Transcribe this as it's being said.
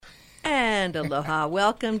And aloha.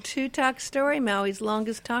 Welcome to Talk Story, Maui's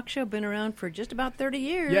longest talk show. Been around for just about 30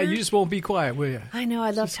 years. Yeah, you just won't be quiet, will you? I know. I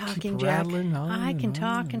love Just talking, keep Jack. rattling on I can and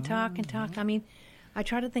talk on and talk and talk. I mean, I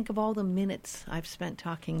try to think of all the minutes I've spent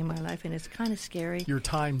talking in my life, and it's kind of scary. Your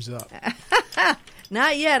time's up.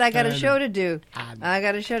 Not yet. I got a show to do. I I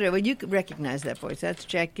got a show to do. Well, you could recognize that voice. That's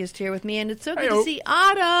Jack Gist here with me, and it's so good to Hey-o. see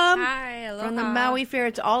Autumn. Hi, aloha. From the Maui Fair.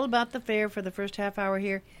 It's all about the fair for the first half hour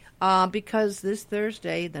here because this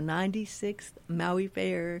Thursday, the 96th Maui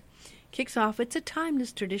Fair kicks off. It's a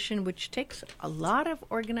timeless tradition which takes a lot of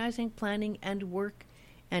organizing, planning, and work,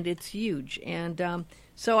 and it's huge. And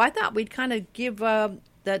so I thought we'd kind of give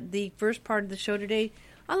the first part of the show today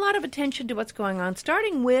a lot of attention to what's going on,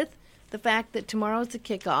 starting with the fact that tomorrow's the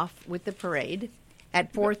kickoff with the parade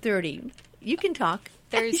at 4:30. You can talk.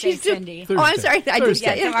 Thursday, Cindy. Oh, I'm sorry. I did.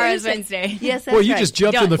 Thursday. Yeah, tomorrow's Thursday. Wednesday. Yes, that's Well, you right. just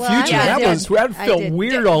jumped in the Well, future. I That did. I felt did.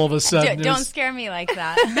 weird all of a sudden. Don't scare me like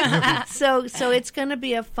that. So it's going to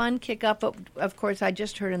be a fun kickoff. But of course, I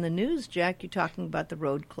just heard in the news, Jack, you talking about the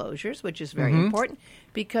road closures, which is very important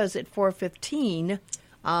because at 4:15,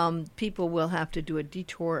 people will have to do a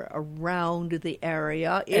detour around the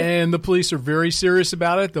area. And the police are very serious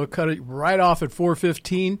about it. They'll cut it right off at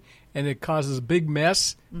 4:15, and it causes a big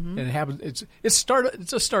mess. And it happens. It's a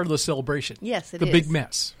start of the celebration. Yes, it the is. big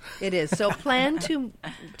mess. It is. So plan to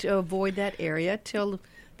avoid that area till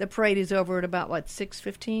the parade is over at about, what,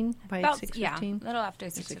 6:15? By About 6:15? a little after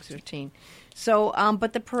 6:15. 6:15. So,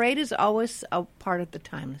 but the parade is always a part of the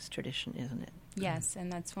timeless tradition, isn't it? Yes, and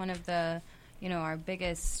that's one of the, our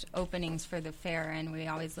biggest openings for the fair, and we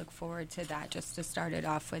always look forward to that, just to start it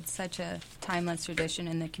off with such a timeless tradition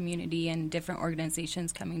in the community and different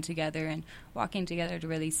organizations coming together and walking together to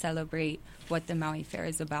really celebrate what the Maui Fair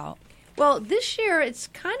is about. Well, this year it's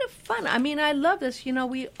kind of fun. I mean, I love this.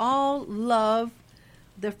 We all love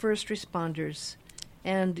the first responders.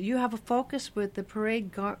 And you have a focus with the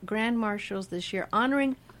parade grand marshals this year,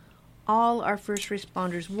 honoring all our first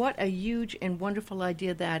responders. What a huge and wonderful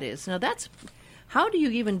idea that is. Now, how do you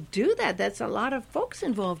even do that? That's a lot of folks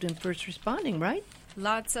involved in first responding, right?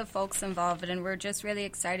 Lots of folks involved, and we're just really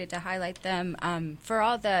excited to highlight them for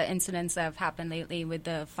all the incidents that have happened lately with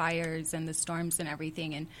the fires and the storms and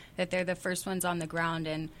everything, and that they're the first ones on the ground,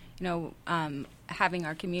 and having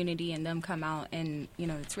our community and them come out, and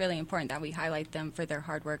it's really important that we highlight them for their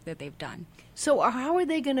hard work that they've done. So how are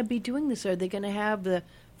they going to be doing this? Are they going to have the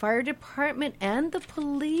fire department and the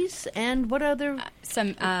police and what other?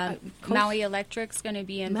 Maui Electric's going to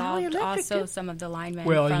be involved. Electric, also, too? some of the linemen.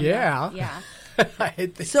 Well, from yeah. Yeah. I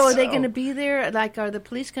think So are they going to be there? Like, are the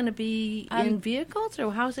police going to be in vehicles,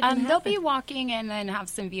 or how's it going to They'll happen? be walking and then have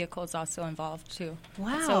some vehicles also involved, too.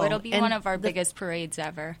 Wow. So it'll be And one of our biggest parades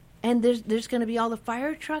ever. And there's going to be all the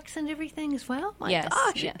fire trucks and everything as well? My Yes,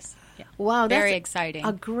 gosh. yes. Yeah. Wow. Very That's exciting.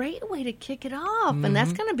 a great way to kick it off. And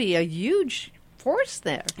that's going to be a huge force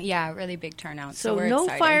there. Yeah, really big turnout. So we're no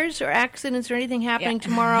excited. fires or accidents or anything happening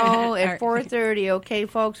tomorrow at 4:30. Okay,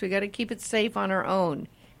 folks, we got to keep it safe on our own.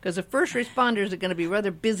 Because the first responders are going to be rather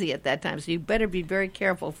busy at that time, so you better be very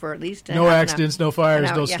careful for at least no accidents, no fires,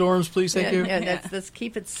 no storms, please, thank you. Let's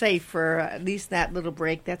keep it safe for at least that little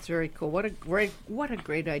break. That's very cool. What a great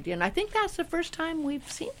idea, and I think that's the first time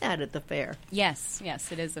we've seen that at the fair. Yes,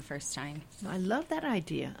 it is the first time. I love that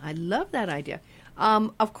idea.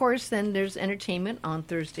 Of course, then there's entertainment on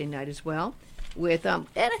Thursday night as well. With and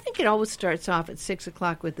I think it always starts off at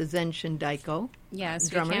 6:00 with the Zen Shindaiko. Yes,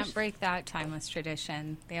 drummers. we can't break that timeless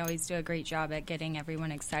tradition. They always do a great job at getting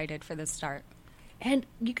everyone excited for the start. And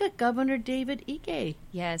you got Governor David Ige.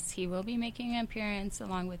 Yes, he will be making an appearance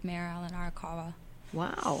along with Mayor Alan Arakawa.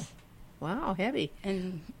 Wow, heavy.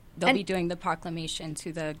 And they'll be doing the proclamation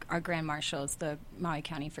to our grand marshals, the Maui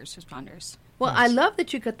County first responders. Well, Nice. I love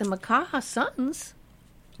that you got the Makaha Sons.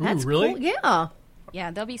 Ooh, That's really? cool. Yeah. Yeah,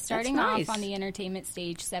 they'll be starting nice. off on the entertainment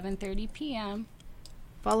stage, 7:30 p.m.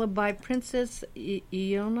 Followed by Princess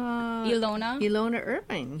Ilona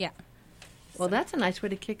Irving. Yeah. Well, that's a nice way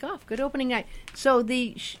to kick off. Good opening night. So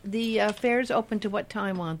the fair's open to what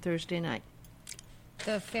time on Thursday night?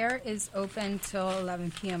 The fair is open till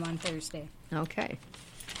 11 p.m. on Thursday. Okay.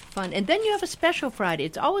 Fun. And then you have a special Friday.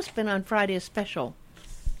 It's always been on Friday a special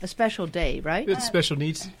day, right? It's special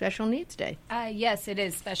needs. Special Needs Day. Yes, it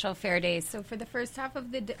is Special Fair Day. So for the first half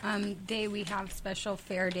of the day, we have Special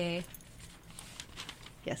Fair Day.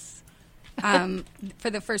 Yes. For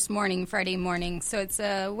the first morning, Friday morning. So it's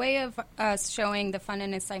a way of us showing the fun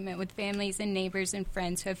and excitement with families and neighbors and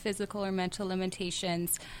friends who have physical or mental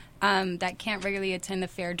limitations that can't regularly attend the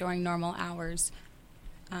fair during normal hours.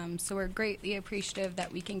 So we're greatly appreciative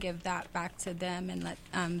that we can give that back to them and let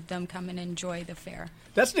them come and enjoy the fair.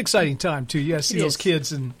 That's an exciting time, too. You see It those is.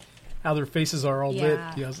 kids and how their faces are all lit.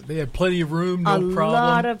 Yeah. You know, they have plenty of room, no a problem.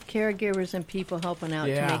 lot of caregivers and people helping out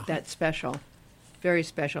to Yeah. make that special. Very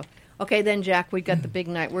special. Okay, then, Jack, we got the big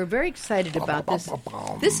night. We're very excited about this.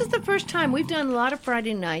 This is the first time. We've done a lot of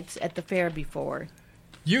Friday nights at the fair before.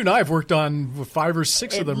 You and I have worked on 5 or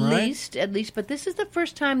 6 of them, right? At least. But this is the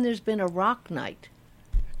first time there's been a rock night.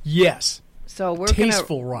 Yes. So we're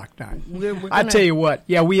Tasteful rock night. We're I gonna- tell you what.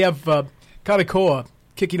 Yeah, we have Kanakoa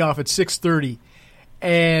kicking off at 6:30,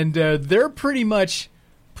 and they're pretty much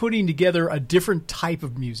putting together a different type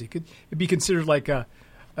of music. It'd be considered like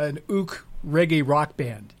an ook reggae rock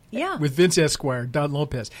band. Yeah. With Vince Esquire, Don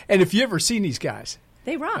Lopez, and if you ever seen these guys,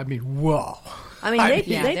 They rock. I mean, whoa! they they're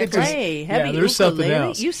play great. heavy Yeah, there's something ukulele.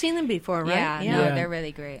 else. You've seen them before, right? Yeah, Yeah. no, they're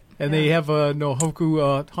really great. And they have a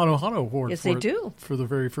Nohoku Hano Hano award. Yes, for they it do. for the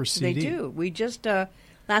very first They CD. do. We just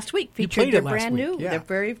last week You featured played their it last brand week, new, yeah. their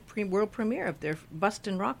very world premiere of their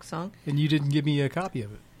Bustin' Rock song. And you didn't give me a copy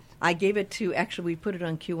of it. I gave it to, actually, we put it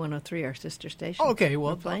on Q103, our sister station. Okay,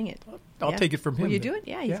 well, we're playing it. I'll take it from him. Will you then. do it?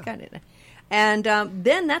 Yeah, he's got it. And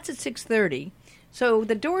then that's at 6:30. So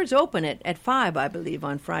the doors open at 5, I believe,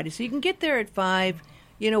 on Friday. So you can get there at 5,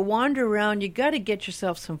 wander around. You got to get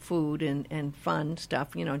yourself some food and fun stuff,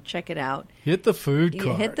 check it out. Hit the food You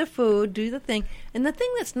cart. hit the food, do the thing. And the thing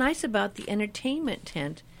that's nice about the entertainment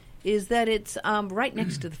tent is that it's right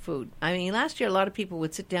next to the food. I mean, last year a lot of people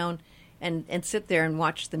would sit down and sit there and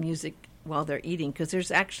watch the music while they're eating, because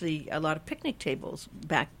there's actually a lot of picnic tables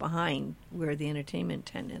back behind where the entertainment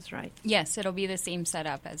tent is, right? Yes, it'll be the same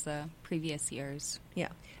setup as the previous years. Yeah.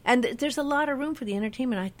 And there's a lot of room for the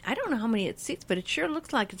entertainment. I don't know how many it seats, but it sure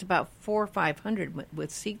looks like it's about 400 or 500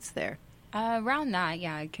 with seats there. Around that,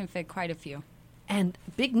 yeah, it can fit quite a few. And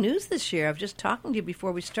big news this year. I was just talking to you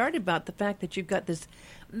before we started about the fact that you've got this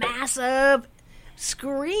massive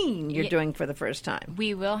screen you're doing for the first time.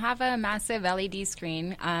 We will have a massive LED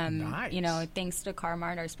screen. Nice. Thanks to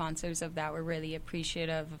Carmart, our sponsors of that. We're really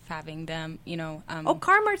appreciative of having them.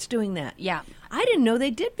 Carmart's doing that. Yeah. I didn't know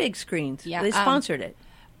they did big screens. Yeah, They sponsored it.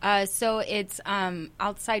 So it's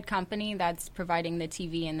outside company that's providing the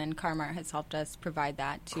TV, and then Carmart has helped us provide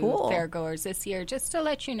that to Cool. fairgoers this year, just to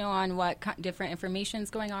let you know on what different information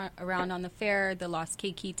is going on around on the fair, the Lost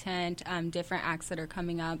Keiki tent, different acts that are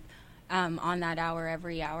coming up on that hour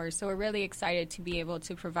every hour. So we're really excited to be able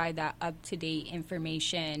to provide that up-to-date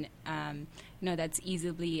information, that's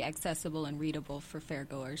easily accessible and readable for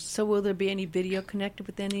fairgoers. So will there be any video connected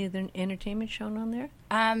with any of the entertainment shown on there?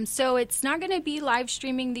 So it's not going to be live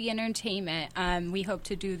streaming the entertainment. We hope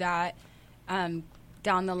to do that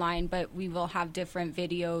down the line, but we will have different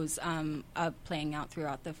videos playing out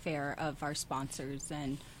throughout the fair of our sponsors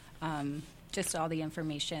and just all the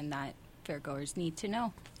information that fairgoers need to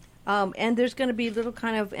know. And there's going to be little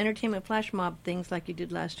kind of entertainment flash mob things like you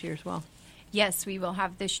did last year as well. Yes, we will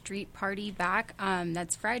have the street party back.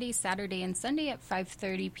 That's Friday, Saturday, and Sunday at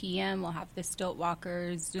 5:30 p.m. We'll have the stilt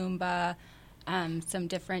walkers, Zumba, some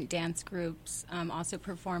different dance groups also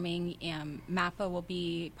performing. MAPPA will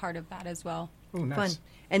be part of that as well. Oh, nice. Fun.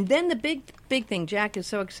 And then the big thing, Jack is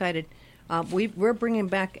so excited. We're bringing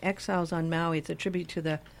back Exiles on Maui. It's a tribute to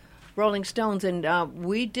the Rolling Stones, and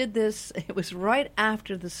we did this. It was right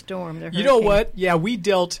after the storm. You know what? Yeah,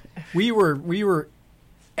 we were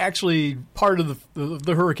actually part of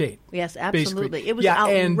the hurricane. Yes, absolutely. Basically. It was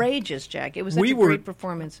outrageous, Jack. It was such a great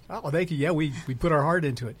performance. Oh, thank you. Yeah, we put our heart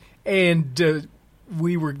into it, and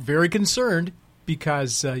we were very concerned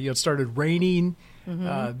because it started raining.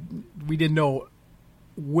 Mm-hmm. We didn't know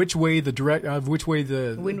which way the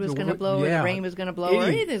wind was going to blow, or the rain was going to blow, or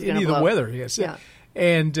anything was going to blow. Any of the weather, yes. Yeah.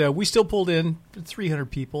 And we still pulled in 300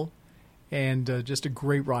 people, and just a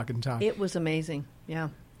great rockin' time. It was amazing. Yeah.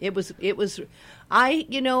 It was. I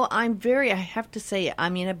have to say, I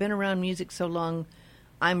mean, I've been around music so long.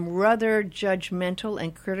 I'm rather judgmental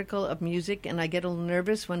and critical of music, and I get a little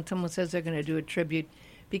nervous when someone says they're going to do a tribute,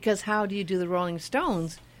 because how do you do the Rolling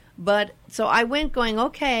Stones? But so I went going,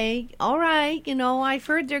 okay, all right, I've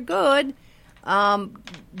heard they're good.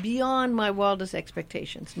 Beyond my wildest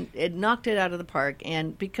expectations. It knocked it out of the park,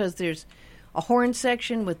 and because there's a horn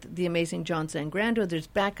section with the amazing John Sangrando, there's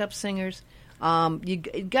backup singers. You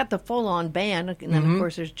got the full-on band, and then, of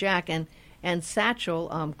course, there's Jack, and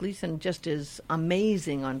Satchel Gleason just is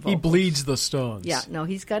amazing on vocals. He bleeds the Stones. Yeah, no,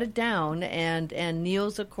 he's got it down, and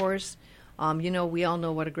Neil's, of course, we all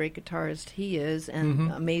know what a great guitarist he is,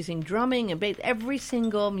 and amazing drumming and bass. Every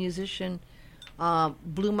single musician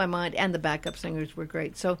blew my mind, and the backup singers were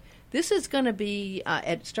great. So this is going to be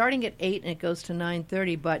starting at 8, and it goes to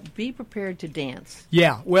 9:30. But be prepared to dance.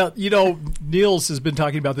 Yeah, well, Niels has been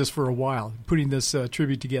talking about this for a while, putting this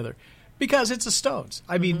tribute together, because it's the Stones.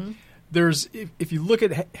 I mean, there's if you look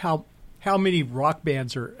at how many rock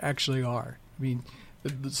bands there actually are. I mean,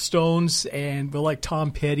 the Stones and like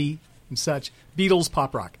Tom Petty and such, Beatles,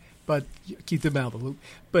 pop rock, but keep them out of the loop.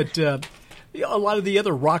 But a lot of the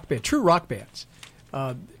other rock bands, true rock bands,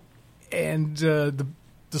 and the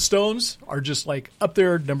Stones are just like up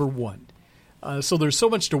there, number one. So there's so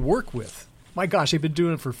much to work with. My gosh, they've been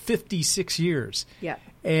doing it for 56 years. Yeah.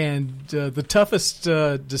 And the toughest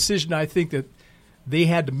decision I think that they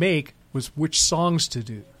had to make was which songs to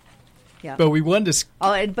do. Yeah. But we wanted to...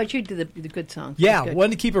 but you did the good songs. Yeah, Good.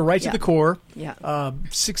 wanted to keep it right to the core. Yeah.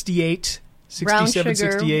 68, Brown 67,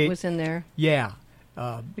 Sugar 68. was in there. Yeah.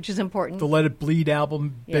 Which is important. The Let It Bleed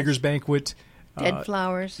album, Yes. Beggar's Banquet. Dead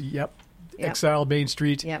Flowers. Yep. Yep. Exile Main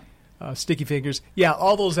Street. Yep. Sticky Fingers. Yeah,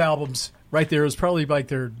 all those albums right there was probably like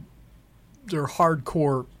their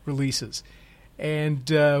hardcore releases. And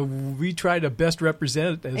we tried to best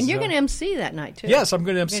represent it. As, And you're going to MC that night, too. Yes, I'm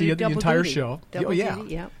going to MC You're the gonna do entire double duty. show. Double yeah.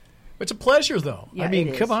 duty, yeah. It's a pleasure, though. Yeah, I mean,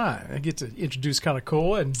 it come is. on. I get to introduce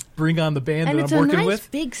Kanakoa and bring on the band And that it's I'm working a nice with.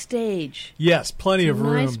 big stage. Yes, plenty of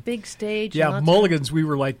room. Nice big stage. Yeah, and lots Mulligans, we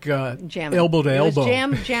were like jamming. elbow to It was elbow.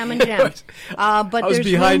 jam. But I was there's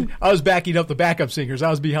behind. room. I was backing up the backup singers. I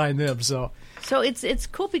was behind them. So So it's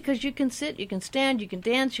cool because you can sit, you can stand, you can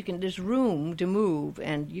dance, there's room to move,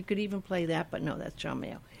 and you could even play that. But no, that's John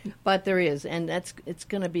Mayo. But there is, and it's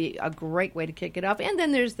going to be a great way to kick it off. And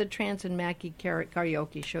then there's the Trans and Mackie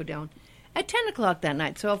karaoke showdown at 10 o'clock that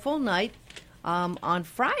night. So a full night on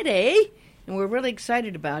Friday, and we're really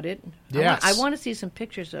excited about it. Yes. I want to see some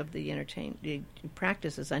pictures of the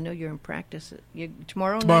practices. I know you're in practice.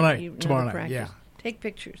 Tomorrow night. Tomorrow night, practice. yeah. Take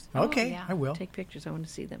pictures. okay, yeah. I will. Take pictures. I want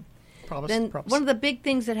to see them. Promise. Then promise. one of the big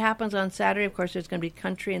things that happens on Saturday, of course, there's going to be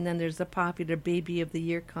country, and then there's the popular Baby of the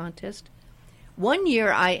Year contest. One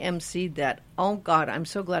year I emceed that. Oh God, I'm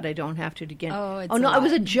so glad I don't have to again. Oh, it's no, a I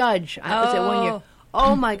was a lot. judge. I was at 1 year.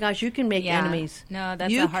 Oh my gosh, you can make Yeah. enemies. No,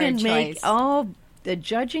 that's you a hard can make choice. the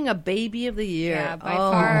jujging a Baby of the Year. Yeah, by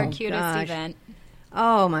oh, far our cutest gosh. event.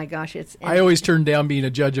 Oh my gosh, it's I always turn down being a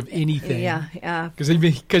judge of anything. yeah.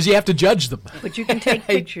 Because you have to judge them. But you can take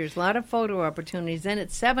pictures, a lot of photo opportunities. Then at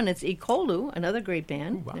 7, it's Ikolu, another great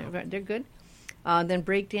band. Ooh, wow. They're good. Then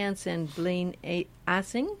breakdance and Blaine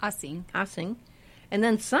Assing. Assing. And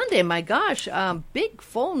then Sunday, my gosh, big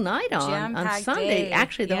full night on Jam-packed Sunday. day.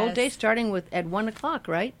 Actually, the whole Yes. day starting at 1 o'clock,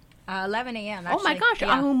 right? 11 a.m. Oh my actually. gosh,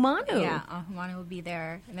 yeah. Ahumanu. Yeah, Ahumanu will be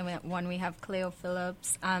there. And then at 1 we have Cleo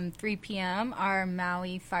Phillips. 3 p.m. our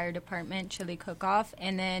Maui Fire Department chili cook-off.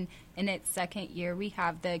 And then in its second year we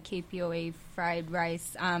have the KPOA fried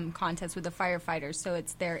rice contest with the firefighters. So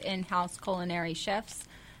it's their in-house culinary chefs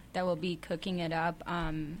that will be cooking it up.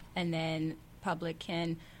 And then public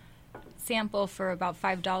can sample for about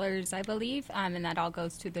 $5, I believe. And that all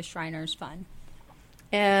goes to the Shriners Fund.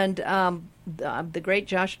 And the great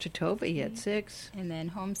Josh Titovi at 6. And then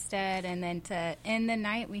Homestead, and then to end the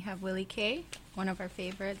night, we have Willie K., one of our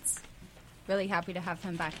favorites. Really happy to have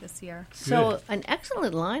him back this year. So Good. an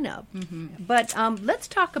excellent lineup. Mm-hmm. But let's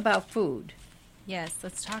talk about food Yes,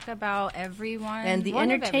 let's talk about everyone. and the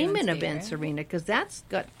one of entertainment everyone's events favorite. arena, because that's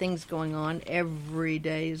got things going on every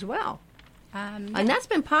day as well. Yeah. And that's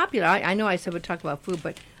been popular. I know I said we'd talk about food,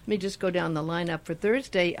 but let me just go down the lineup for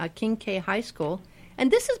Thursday. King K High School. And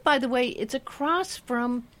this is, by the way, it's across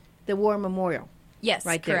from the War Memorial. Yes,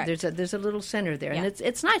 Right correct. there. There's a little center there. And Yeah.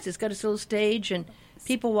 it's nice. It's got its little stage, and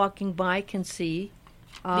people walking by can see.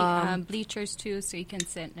 Bleachers, too, so you can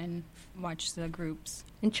sit and watch the groups.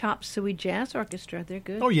 And Chop Suey Jazz Orchestra. They're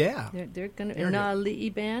good. Oh, yeah. They're going to. They're And good.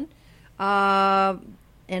 Li'i Band.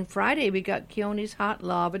 And Friday, we got Keone's Hot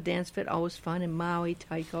Lava Dance Fit, always fun, and Maui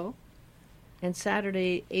Taiko. And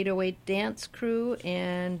Saturday, 808 Dance Crew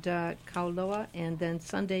and Kauloa. And then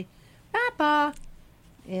Sunday, Papa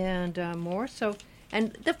and more. So,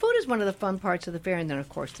 and the food is one of the fun parts of the fair, and then, of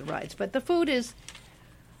course, the rides. But the food is,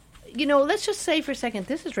 let's just say for a second,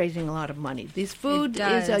 this is raising a lot of money. This food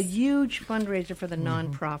is a does. huge fundraiser for the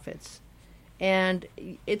nonprofits. And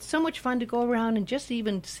it's so much fun to go around and just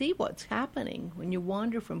even see what's happening when you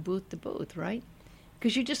wander from booth to booth, right?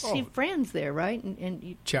 Because you just see Oh. friends there, right?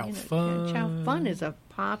 And Chow Fun. Chow Fun is a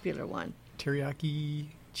popular one. Teriyaki,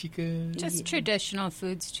 chicken. Just traditional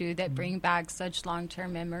foods, too, that bring back such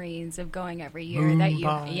long-term memories of going every year. Moon that you,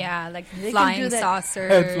 pie. Yeah, like They can do flying that.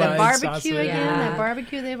 saucers. Flying The barbecue saucer. again, Yeah. that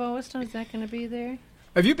barbecue they've always done, is that going to be there?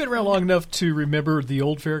 Have you been around long enough to remember the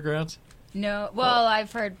old fairgrounds? No, well,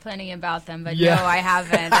 I've heard plenty about them, but Yeah. no, I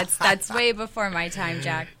haven't. That's way before my time,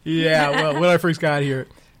 Jack. Yeah, well, when I first got here,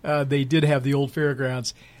 they did have the old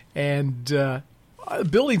fairgrounds, and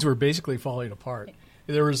buildings were basically falling apart.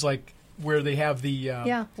 There was like where they have the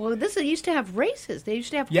Yeah, well, this used to have races. They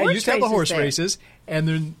used to have yeah, horse you used to have the races horse there. races, and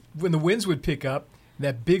then when the winds would pick up,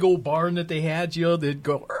 that big old barn that they had, they'd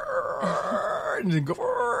go and then go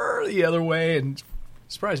the other way, and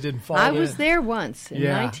surprised it didn't fall. I was there once in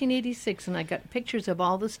Yeah. 1986, and I got pictures of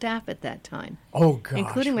all the staff at that time, Oh gosh,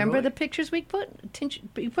 including. Remember really? the pictures we put?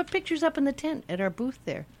 We put pictures up in the tent at our booth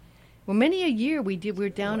there. Well, many a year we were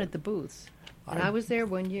down at the booths, and I was there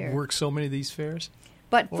one year. Worked so many of these fairs.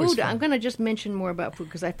 But Always food, fun. I'm going to just mention more about food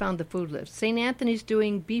because I found the food list. St. Anthony's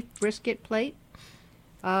doing beef brisket plate,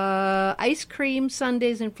 ice cream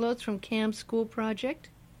sundaes and floats from Cam's School Project.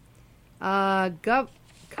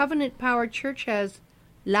 Covenant Power Church has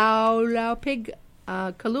Lao pig,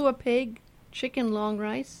 Kalua pig, chicken long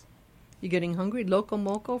rice. You getting hungry? Loco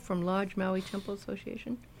Moco from Lodge Maui Temple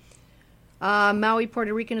Association. Maui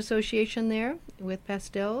Puerto Rican Association there with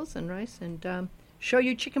pastels and rice, and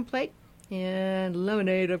Shoyu chicken plate and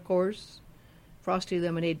lemonade, of course. Frosty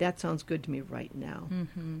lemonade. That sounds good to me right now.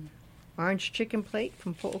 Mm-hmm. Orange chicken plate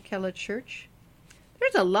from Po'okela Church.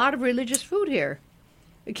 There's a lot of religious food here.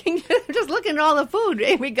 Just looking at all the food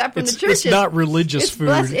we got from the churches. It's not religious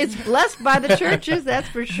food. It's blessed by the churches, that's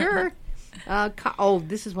for sure.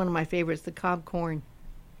 This is one of my favorites, the cob corn.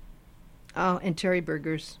 Oh, and terry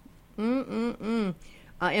burgers.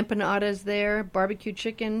 Empanadas there, barbecue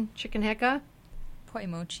chicken heka. Poi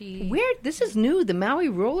mochi. Where this is new. The Maui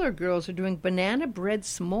Roller Girls are doing banana bread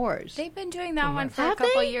s'mores. They've been doing that one for Have a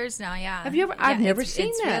couple they? years now, yeah. Have you ever- I've never it's- seen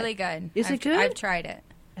it's that. really good. Is it I've- good? I've tried it.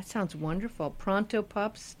 That sounds wonderful. Pronto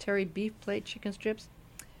pups, terry beef plate, chicken strips,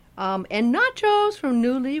 and nachos from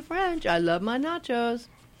New Leaf Ranch. I love my nachos.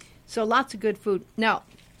 So lots of good food. Now,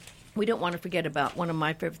 we don't want to forget about one of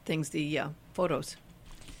my favorite things, the photos.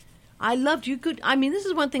 I loved you. This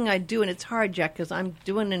is one thing I do, and it's hard, Jack, because I'm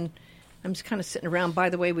just kind of sitting around. By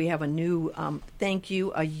the way, we have a new,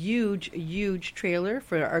 a huge trailer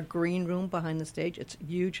for our green room behind the stage. It's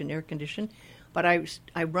huge and air conditioned. But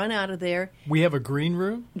I run out of there. We have a green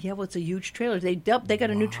room? Yeah, well, it's a huge trailer. They got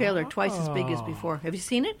a new trailer twice as big as before. Have you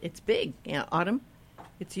seen it? It's big. Yeah, Autumn.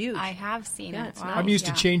 It's huge. I have seen Yeah, it. it's Wow. nice. I'm used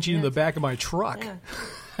to Yeah. changing in the Yes. back of my truck. Yeah.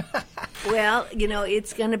 Well,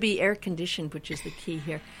 it's going to be air conditioned, which is the key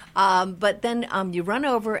here. But then you run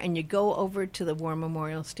over and you go over to the War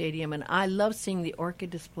Memorial Stadium, and I love seeing the orchid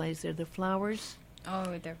displays there, the flowers.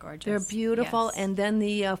 Oh, they're gorgeous. They're beautiful. Yes. And then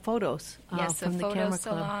the photos Yes, from the the photo camera club.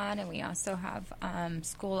 salon, and we also have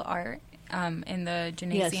school art in the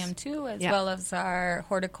gymnasium Yes. too, as Yeah. well as our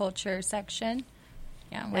horticulture section.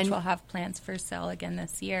 Yeah, which And- will have plants for sale again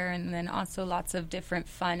this year, and then also lots of different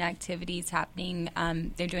fun activities happening.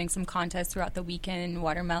 They're doing some contests throughout the weekend: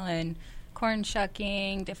 watermelon, corn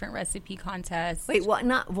shucking, different recipe contests. Wait, what?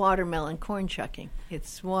 Not watermelon, corn shucking.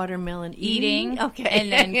 It's watermelon eating. Eating, Okay.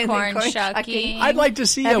 and then corn shucking. I'd like to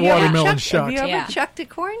see Have a you ever watermelon chucked- shuck. Have you ever Yeah. chucked a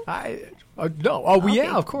corn? No. Oh, Okay.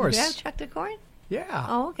 yeah, of course. You have chucked a corn? Yeah.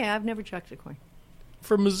 Oh, okay. I've never chucked a corn.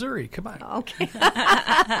 From Missouri. Come on. Okay.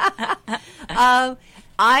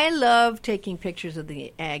 I love taking pictures of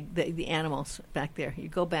the animals back there. You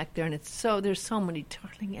go back there, and there's so many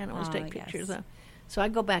darling animals to take yes. pictures of. So I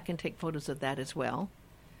go back and take photos of that as well.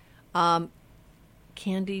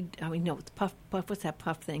 Candied. It's puff. What's that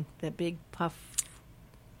puff thing? That big puff.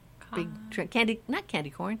 Candy. Not candy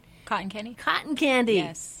corn. Cotton candy. Cotton candy.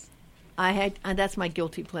 Yes. That's my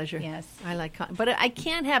guilty pleasure. Yes. I like cotton, but I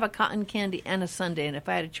can't have a cotton candy and a sundae. And if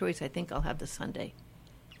I had a choice, I think I'll have the sundae,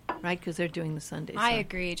 right? Because they're doing the sundae. I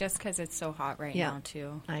agree, just because it's so hot right Yeah. now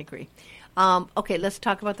too. I agree. Okay, let's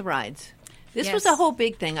talk about the rides. This was Yes. a whole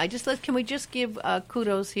big thing. Can we just give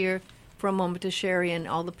kudos here for a moment to Sherry and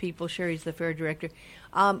all the people? Sherry's the fair director.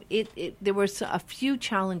 There were a few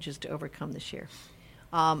challenges to overcome this year.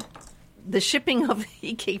 The shipping of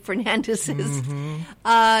E.K. Fernandez's,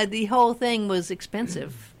 the whole thing was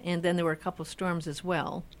expensive, and then there were a couple of storms as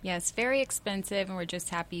well. Yes, very expensive, and we're just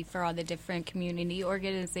happy for all the different community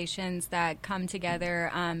organizations that come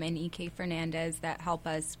together and E.K. Fernandez that help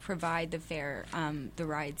us provide the fair, the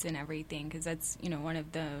rides and everything, because that's one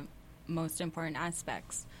of the most important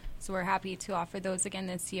aspects. So we're happy to offer those again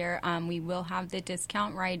this year. We will have the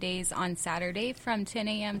discount ride days on Saturday from 10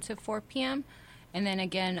 a.m. to 4 p.m., and then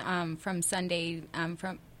again from Sunday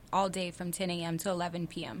from all day from 10 a.m. to 11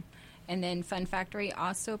 p.m. And then Fun Factory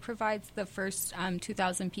also provides the first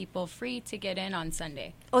 2,000 people free to get in on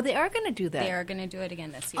Sunday. Oh, they are going to do that? They are going to do it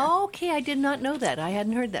again this year. Okay, I did not know that. I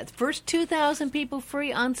hadn't heard that. First 2,000 people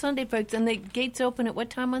free on Sunday, folks. And the gates open at what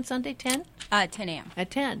time on Sunday? 10? 10 a.m.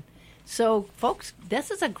 At 10. So, folks,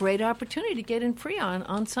 this is a great opportunity to get in free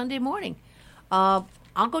on Sunday morning.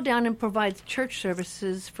 I'll go down and provide church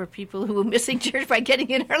services for people who are missing church by getting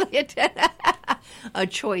in early at 10. A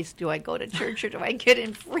choice. Do I go to church or do I get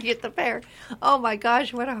in free at the fair? Oh, my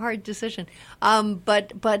gosh, what a hard decision.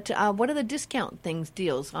 But what are the discount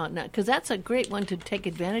deals? Because that's a great one to take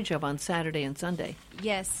advantage of on Saturday and Sunday.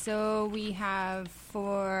 Yes, so we have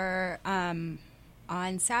for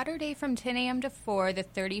on Saturday from 10 a.m. to 4, the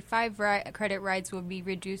 35 credit rides will be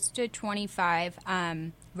reduced to 25.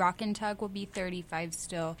 Rock and Tug will be 35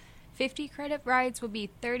 still. 50 credit rides will be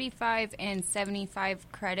 35, and 75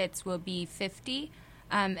 credits will be 50.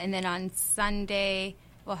 And then on Sunday,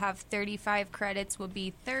 we'll have 35 credits will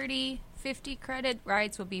be 30, 50 credit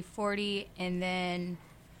rides will be 40, and then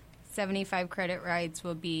 75 credit rides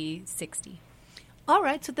will be 60. All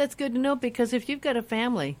right, so that's good to know, because if you've got a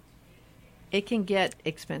family, it can get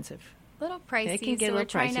expensive. A little pricey. It can get so a little we're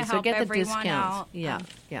trying pricey. to So help get the everyone discounts. out.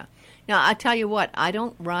 Yeah. Now, I tell you what, I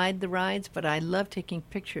don't ride the rides, but I love taking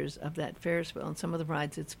pictures of that Ferris wheel and some of the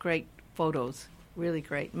rides. It's great photos, really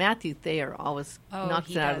great. Matthew Thayer always knocks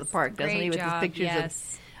it out of the park, doesn't he, with his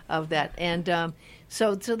pictures of that. And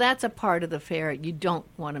so that's a part of the fair you don't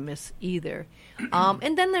want to miss either.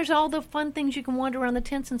 And then there's all the fun things you can wander around the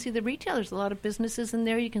tents and see the retailers. A lot of businesses in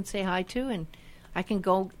there you can say hi to, and I can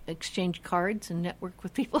go exchange cards and network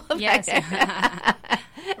with people. Yes. A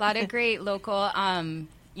lot of great local,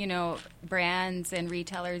 brands and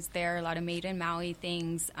retailers there, a lot of made in Maui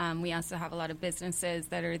things. We also have a lot of businesses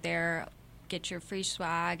that are there. Get your free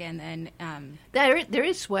swag, and then there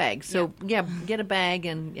is swag. So get a bag,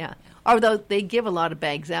 and although they give a lot of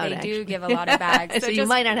bags out. They actually do give a lot of bags, so you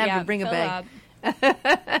might not have to bring a bag.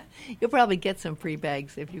 Up. You'll probably get some free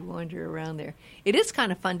bags if you wander around there. It is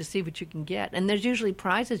kind of fun to see what you can get, and there's usually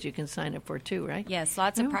prizes you can sign up for too, right? Yes,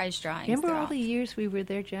 lots of prize drawings. Remember all the years we were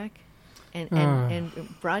there, Jack, and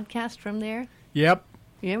broadcast from there? Yep.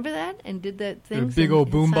 Remember that, and did that thing? The big old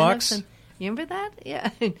boom box. Remember that? Yeah.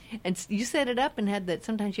 And you set it up and had that.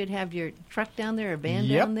 Sometimes you'd have your truck down there, or van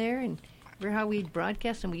down there, and remember how we'd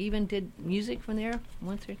broadcast, and we even did music from there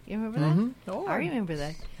once. You remember that? Mm-hmm. Oh, I remember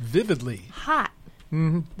that. Vividly. Hot.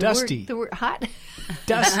 Mm-hmm. Dusty. The word hot.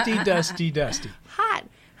 Dusty. Hot.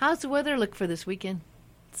 How's the weather look for this weekend?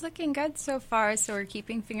 It's looking good so far, so we're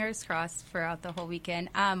keeping fingers crossed throughout the whole weekend.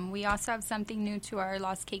 We also have something new to our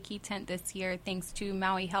Lost Keiki tent this year, thanks to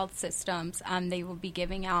Maui Health Systems. They will be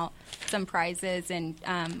giving out some prizes and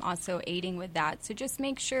also aiding with that. So just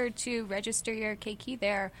make sure to register your keiki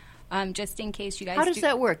there, just in case you guys. How does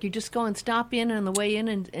that work? You just go and stop in on the way in,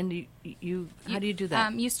 and you how do you do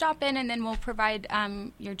that? You stop in, and then we'll provide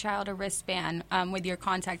your child a wristband with your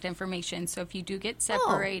contact information. So if you do get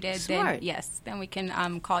separated, then we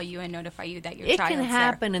can call you and notify you that your child's there. It can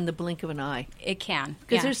happen in the blink of an eye. It can,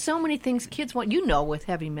 because there's so many things kids want. With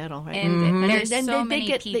heavy metal, right? And there's so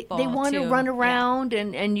many people. They want to run around, yeah.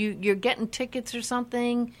 and you're getting tickets or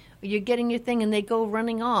something. You're getting your thing, and they go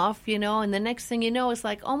running off, and the next thing you know, it's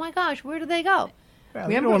like, oh my gosh, where do they go? Well,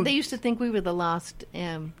 Remember, they used to think we were the lost.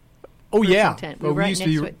 Tent. Well, right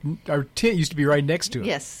our tent used to be right next to it.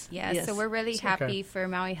 Yes. So we're really happy for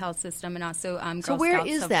Maui Health System, and also Girl So where Scouts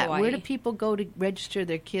is of that? Hawaii. Where do people go to register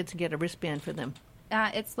their kids and get a wristband for them?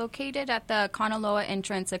 It's located at the Kanaloa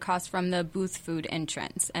entrance across from the Booth Food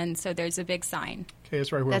entrance, and so there's a big sign. Okay,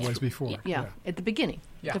 that's right where it was before. Yeah, at the beginning,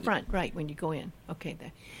 the front, right, when you go in. Okay,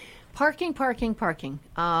 there. Parking.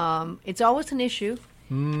 It's always an issue.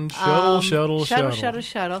 Shuttle.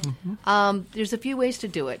 Mm-hmm. There's a few ways to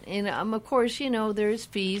do it, and of course, there's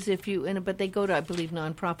fees but they go to, I believe,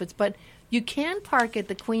 nonprofits. But you can park at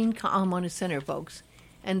the Queen Ka'amanu Center, folks,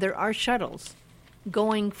 and there are shuttles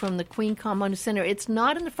going from the Queen Ka'amanu Center. It's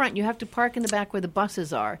not in the front. You have to park in the back where the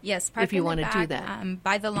buses are. Yes, park if you want to do that.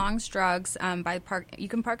 By the Long's Drugs, you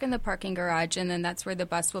can park in the parking garage, and then that's where the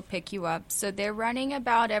bus will pick you up. So they're running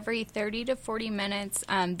about every 30 to 40 minutes.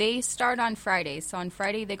 They start on Friday. So on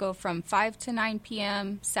Friday, they go from 5 to 9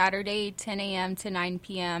 p.m., Saturday, 10 a.m. to 9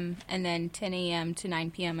 p.m., and then 10 a.m. to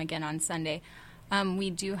 9 p.m. again on Sunday. We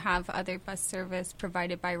do have other bus service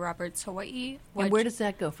provided by Roberts Hawaii. And where does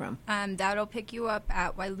that go from? That'll pick you up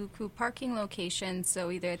at Wailuku parking locations,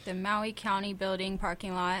 so either at the Maui County Building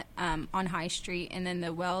parking lot on High Street, and then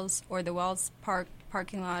the Wells Park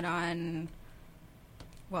parking lot on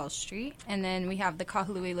Wells Street. And then we have the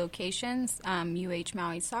Kahului locations, UH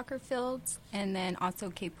Maui soccer fields, and then also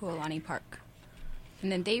Kepualani Park.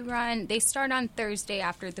 And then they start on Thursday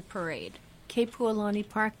after the parade. Kepualani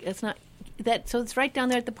Park, it's not... So it's right down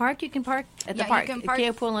there at the park. You can park at the park. You can park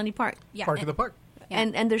at Keopuolani Park. Yeah, park at the park. Yeah.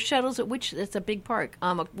 And there's shuttles at it's a big park.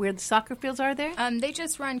 Where the soccer fields are there? They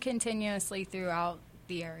just run continuously throughout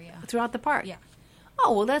the area. Throughout the park. Yeah.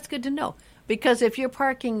 Oh well, that's good to know. Because if you're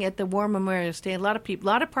parking at the War Memorial Station, a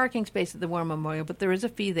lot of parking space at the War Memorial, but there is a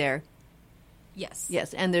fee there. Yes.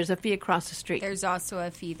 Yes, and there's a fee across the street. There's also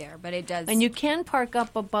a fee there, but it does. And you can park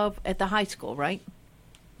up above at the high school, right?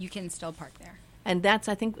 You can still park there. And that's,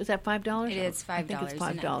 I think, was that $5? It is $5. I think it's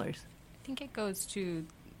 $5. I think it goes to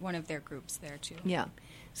one of their groups there, too. Yeah.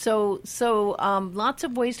 So lots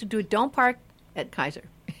of ways to do it. Don't park at Kaiser.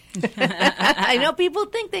 I know people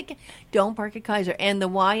think they can. Don't park at Kaiser. And the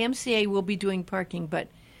YMCA will be doing parking, but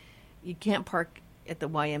you can't park at the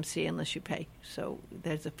YMCA unless you pay. So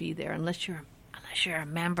there's a fee there, unless you're a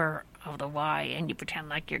member of the Y and you pretend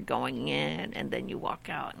like you're going in and then you walk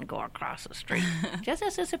out and go across the street. Just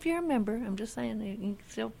as if you're a member. I'm just saying you can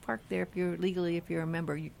still park there if you're a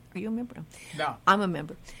member. Are you a member? No. I'm a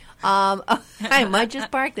member. I might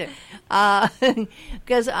just park there.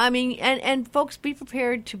 Because, and folks, be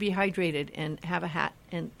prepared to be hydrated and have a hat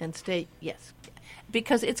and stay, yes.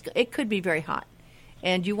 Because it could be very hot.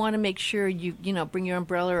 And you want to make sure you bring your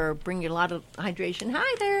umbrella or bring a lot of hydration.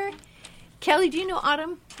 Hi there. Kelly, do you know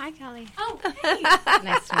Autumn? Hi, Kelly. Oh, hey.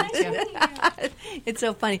 Nice to meet you. It's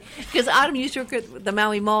so funny. Because Autumn used to work at the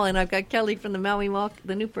Maui Mall, and I've got Kelly from the Maui Mall,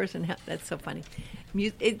 the new person. That's so funny.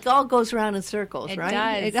 It all goes around in circles, It right?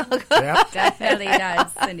 does. It all goes Yep. Definitely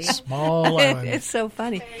does, Cindy. Small island. It's so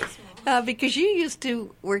funny. Very small. Because you used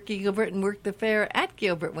to work at Gilbert and work the fair at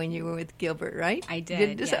Gilbert when you were with Gilbert, right? I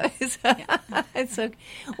did, yes. It's so,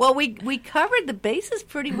 well, we covered the bases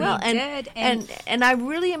pretty well. We did, and I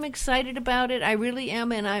really am excited about it. I really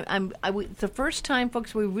am, and it's the first time,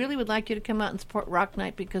 folks. We really would like you to come out and support Rock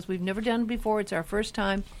Night because we've never done it before. It's our first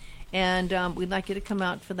time, and we'd like you to come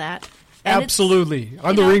out for that. And Absolutely.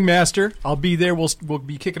 I'm the ringmaster. I'll be there. We'll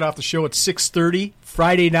be kicking off the show at 6:30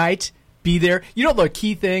 Friday night. Be there. You know, the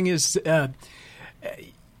key thing is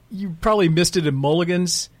you probably missed it in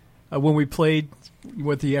Mulligan's when we played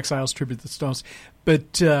with the Exiles tribute to the Stones.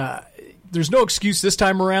 But there's no excuse this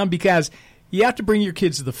time around because you have to bring your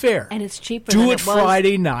kids to the fair. And it's cheaper. Do than it it was.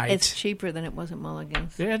 Friday night. It's cheaper than it was at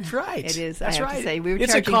Mulligan's. That's right. It is. That's I have right. to say, we were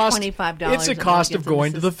it's charging $25. It's a at cost of Mulligan's, going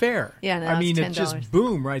and to this the fair. Yeah, now I mean, it's it's just $10.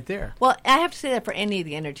 boom right there. Well, I have to say that for any of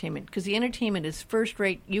the entertainment, because the entertainment is first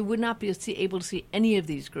rate. You would not be able to see any of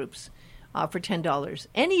these groups for $10.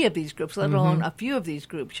 Any of these groups, let alone a few of these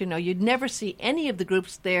groups. You'd never see any of the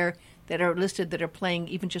groups there that are listed that are playing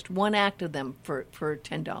even just one act of them for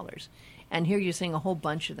 $10. And here you're seeing a whole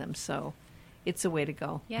bunch of them, so it's the way to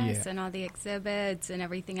go. Yes, Yeah. and all the exhibits and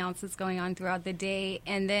everything else that's going on throughout the day.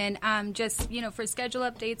 And then just, for schedule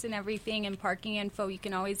updates and everything and parking info, you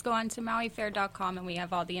can always go on to MauiFair.com, and we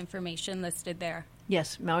have all the information listed there.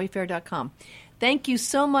 Yes, MauiFair.com. Thank you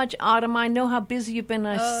so much, Autumn. I know how busy you've been.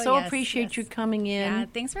 I Yes, appreciate you coming in. Yeah,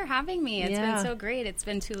 thanks for having me. It's Yeah. been so great. It's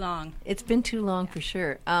been too long. It's been too long for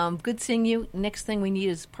sure. Good seeing you. Next thing we need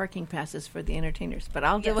is parking passes for the entertainers, but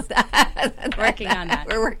I'll deal with that. Working on that.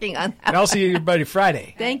 We're working on that. And I'll see everybody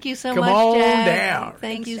Friday. Thank you so Come much, on Jack. down. Thank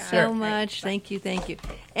Thanks, you Jack. so much. Thank you.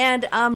 And